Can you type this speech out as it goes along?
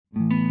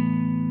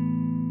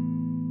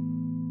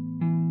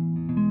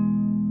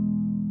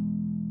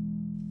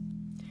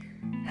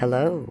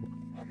Hello,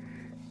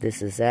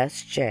 this is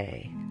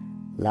SJ,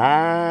 live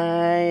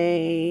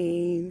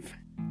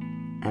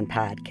on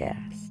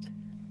podcast.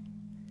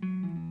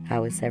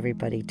 How is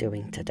everybody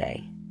doing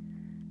today?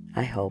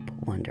 I hope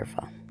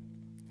wonderful.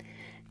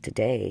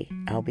 Today,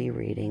 I'll be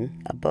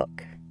reading a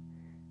book.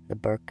 The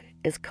book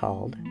is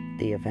called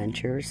The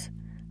Adventures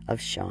of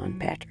Sean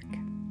Patrick.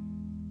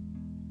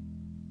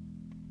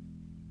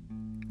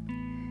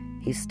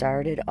 He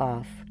started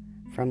off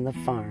from the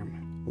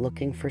farm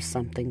looking for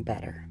something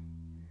better.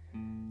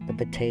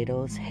 The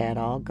potatoes had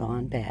all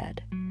gone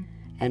bad,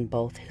 and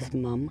both his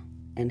mom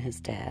and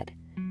his dad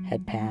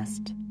had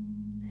passed.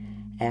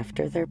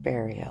 After their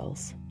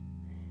burials,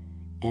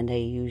 and a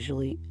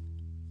usually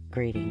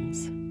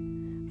greetings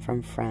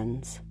from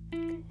friends,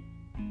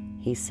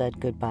 he said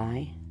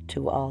goodbye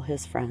to all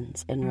his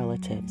friends and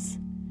relatives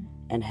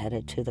and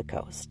headed to the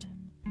coast.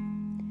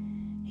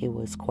 He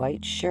was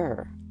quite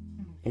sure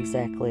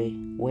exactly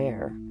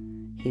where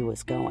he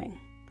was going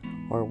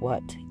or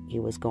what he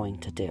was going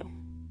to do.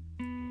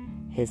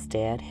 His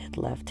dad had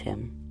left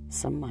him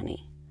some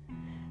money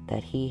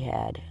that he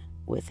had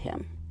with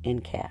him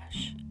in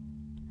cash,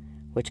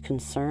 which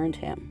concerned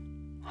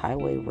him.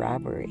 Highway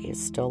robbery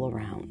is still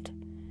around,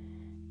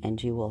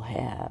 and you will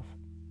have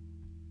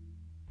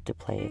to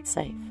play it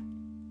safe.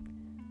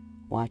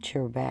 Watch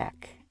your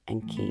back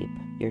and keep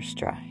your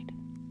stride.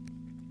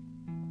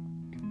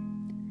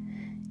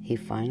 He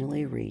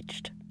finally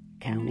reached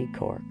County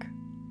Cork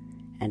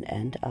and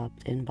ended up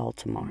in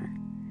Baltimore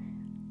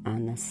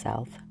on the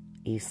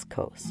southeast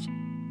coast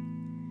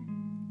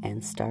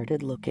and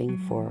started looking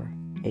for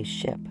a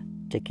ship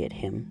to get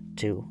him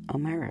to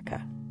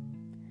America.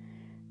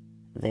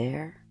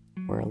 There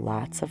were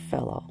lots of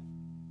fellow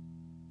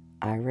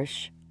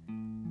Irish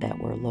that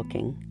were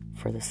looking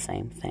for the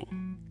same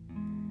thing.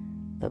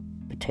 The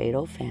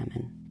potato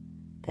famine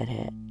that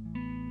had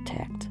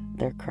attacked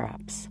their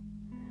crops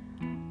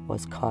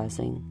was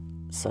causing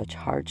such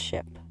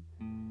hardship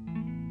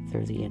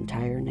through the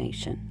entire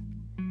nation,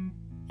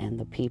 and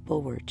the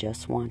people were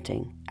just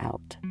wanting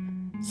out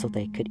so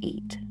they could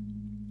eat.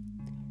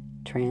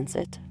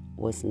 Transit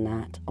was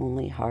not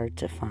only hard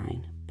to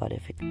find, but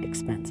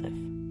expensive.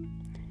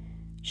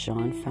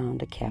 Sean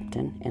found a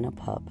captain in a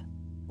pub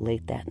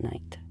late that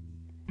night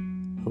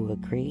who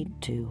agreed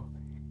to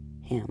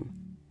him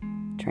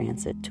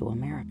transit to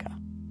America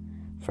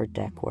for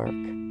deck work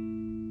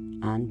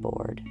on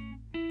board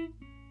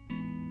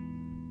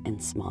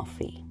and small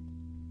fee.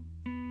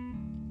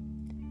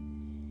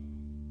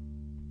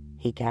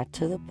 He got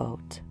to the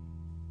boat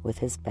with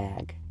his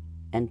bag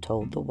and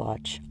told the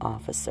watch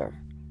officer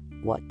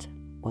what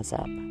was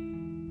up.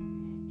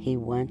 He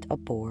went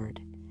aboard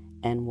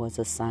and was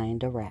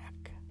assigned a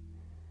rack,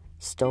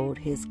 stowed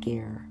his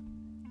gear,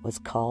 was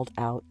called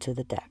out to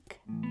the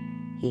deck.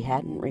 He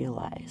hadn't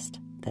realized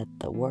that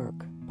the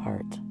work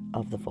part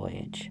of the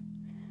voyage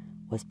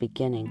was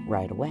beginning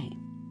right away.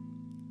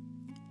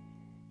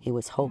 He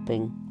was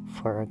hoping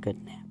for a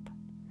good nap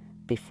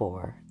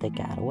before they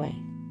got away.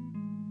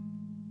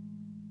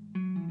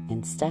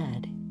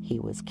 Instead, he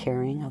was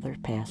carrying other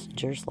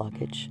passengers'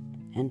 luggage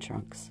and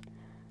trunks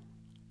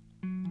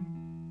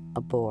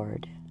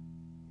aboard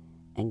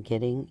and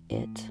getting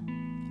it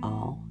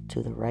all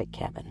to the right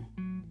cabin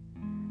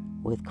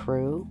with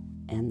crew,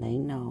 and they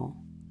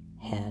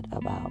had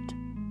about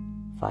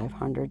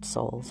 500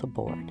 souls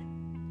aboard,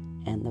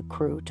 and the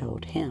crew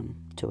told him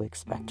to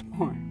expect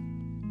more.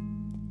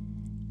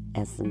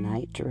 As the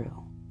night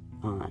drew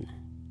on,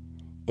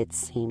 it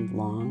seemed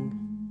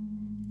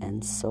long,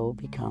 and so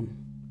become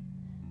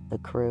the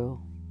crew.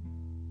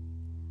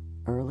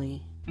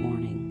 Early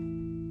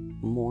morning,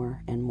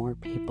 more and more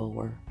people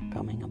were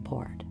coming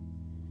aboard.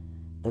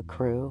 The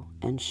crew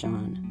and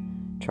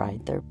Sean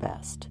tried their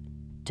best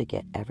to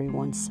get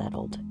everyone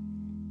settled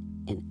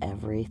and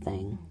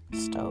everything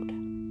stowed.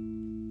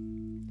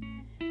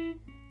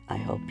 I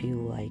hope you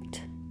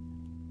liked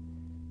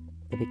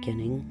the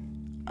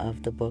beginning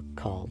of the book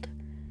called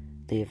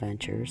The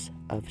Adventures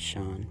of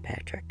Sean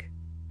Patrick.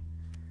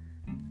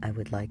 I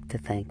would like to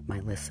thank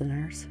my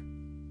listeners,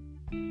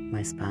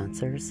 my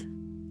sponsors,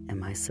 and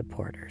my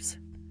supporters.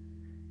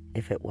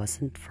 If it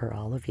wasn't for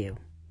all of you,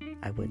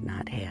 I would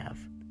not have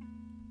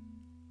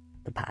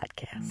the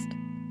podcast.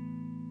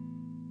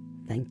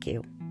 Thank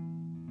you.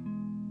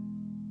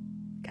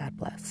 God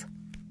bless.